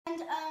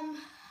And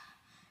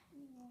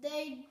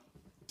they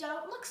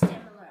don't look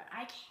similar.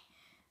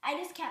 I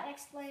just can't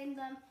explain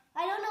them.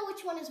 I don't know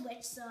which one is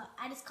which, so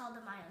I just call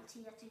them Io and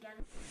Tia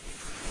together.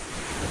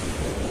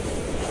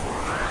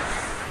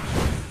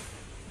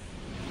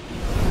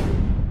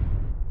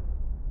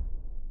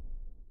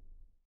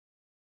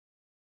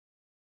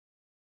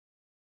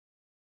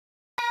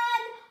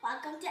 And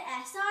welcome to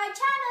SR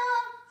channel.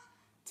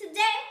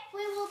 Today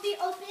we will be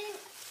opening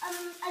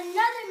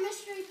another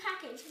mystery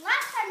package.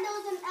 Last time there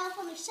was an elf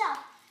on the shelf,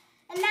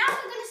 and now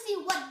we're gonna see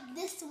what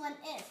this one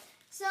is.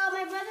 So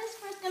my brother's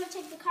first gonna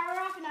take the cover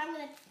off, and I'm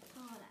gonna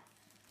pull it out.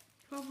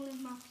 Probably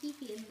my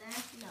pee-pee in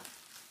there. No.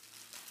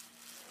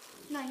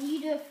 No,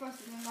 you do it first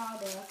and then I'll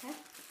do it, okay?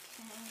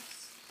 Okay.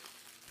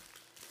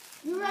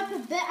 You rip a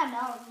bit and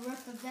I'll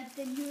rip a bit,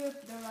 then you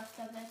rip the rest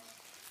of it.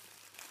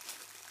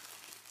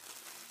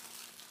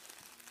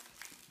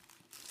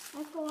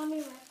 Let's go on me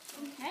rip.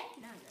 Okay,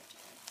 now your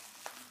turn.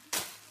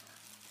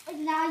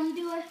 And now you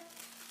do it.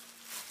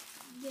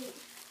 Wait.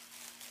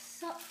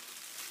 So,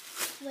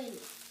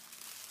 wait.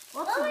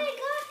 What's Oh my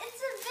god,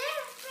 it's a bear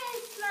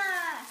face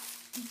mask!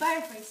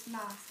 bear face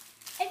mask?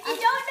 If you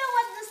don't know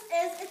what this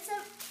is,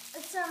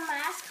 it's a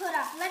mask. Hold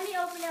up, let me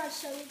open it and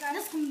show you guys.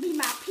 This can be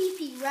my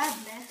pee-pee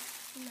redness.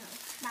 No.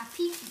 My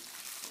pee-pee.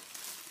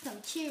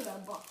 Some Cheerio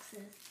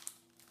boxes.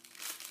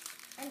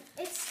 And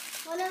it's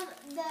one of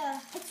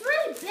the... It's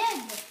really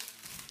big.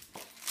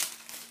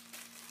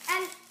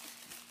 And...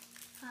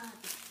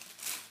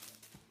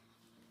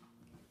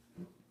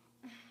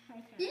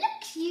 okay. You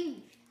look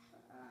cute.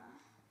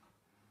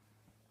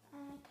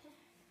 Okay.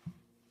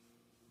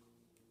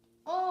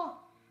 Oh.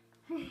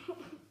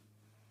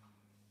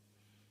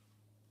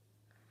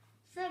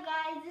 So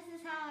guys, this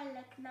is how I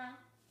look now.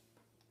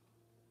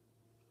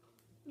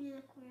 You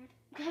look weird.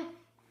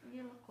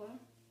 You look cool.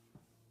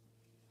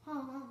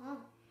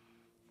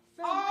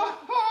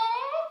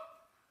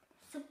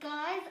 So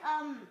guys,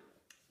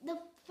 the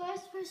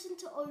first person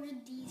to order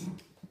these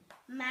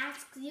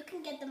masks, you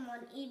can get them on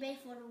eBay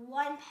for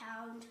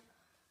 £1.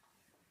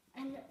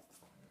 And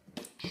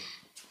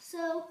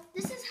so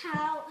this is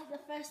how the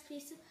first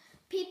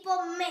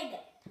people made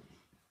it.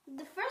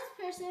 The first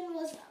person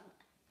was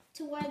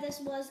to wear this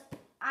was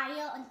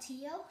Io and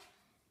Tia.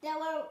 There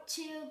were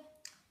two.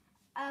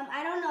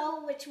 I don't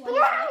know which one.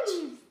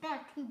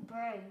 They're two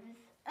braves.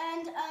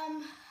 And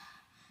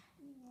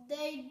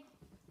they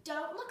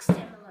don't look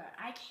similar.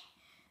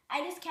 I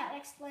just can't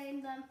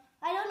explain them.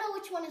 I don't know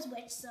which one is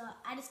which, so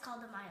I just call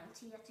them Io and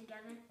Tia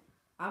together.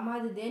 అమ్మా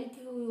అది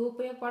దేనికి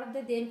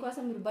ఉపయోగపడుతుంది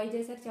దేనికోసం మీరు by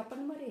చేశారు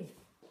చెప్పండి మరి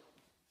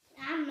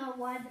I don't know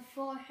why the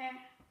for her.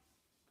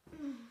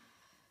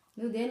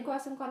 నువ్వు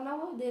దేనికోసం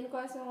కొన్నావు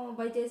దేనికోసం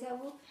బై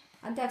చేసావు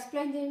అంత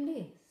ఎక్స్ప్లెయిన్ చేయండి.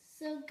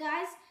 So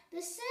guys,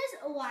 this is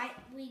why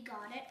we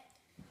got it,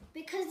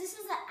 because this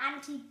is an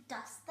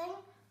anti-dust thing,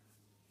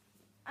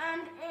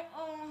 and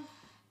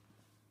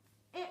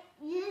it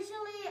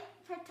usually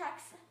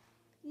protects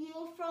you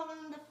from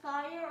the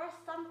fire or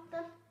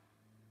something,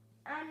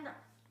 and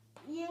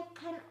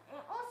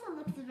it also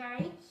looks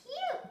very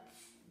cute.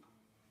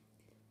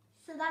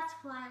 So that's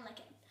why I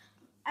like it.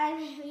 And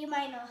you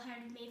might know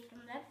heard me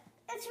from that.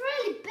 It's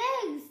really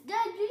big.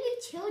 They're really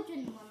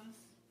children ones.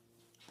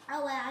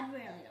 Oh well, I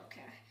really don't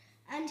care.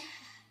 And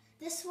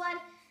this one,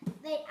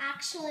 they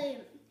actually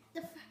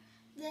the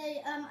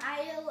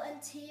Io and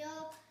Tia,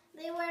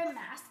 they wear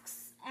masks,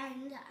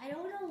 and I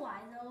don't know why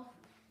though.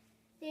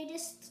 They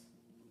just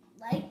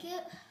like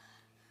it.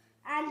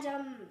 And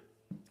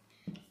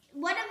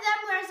one of them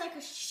wears like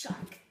a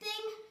shark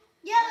thing.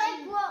 Yeah,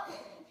 like what?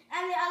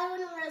 And the other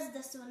one wears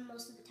this one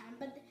most of the time,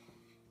 but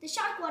the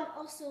shark one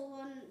also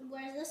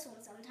wears this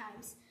one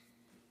sometimes.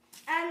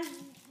 And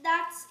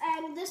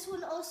this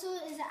one also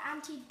is an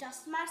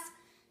anti-dust mask,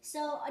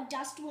 so a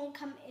dust won't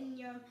come in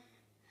your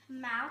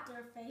mouth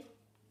or face.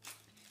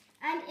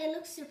 And it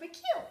looks super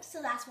cute, so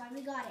that's why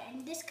we got it. And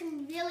this can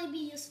really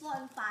be useful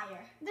in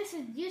fire. This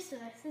is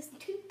useless. It's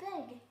too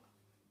big.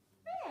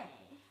 Hey.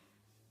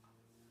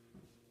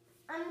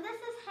 And this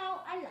is how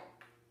I look.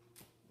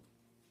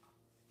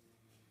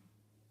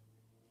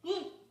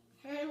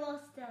 It will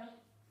stay.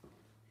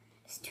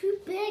 It's too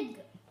big.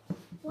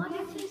 What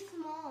is too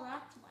small?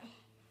 That's why.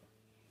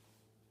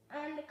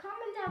 And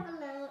comment down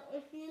below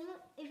if you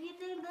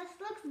think this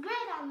looks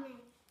great on me.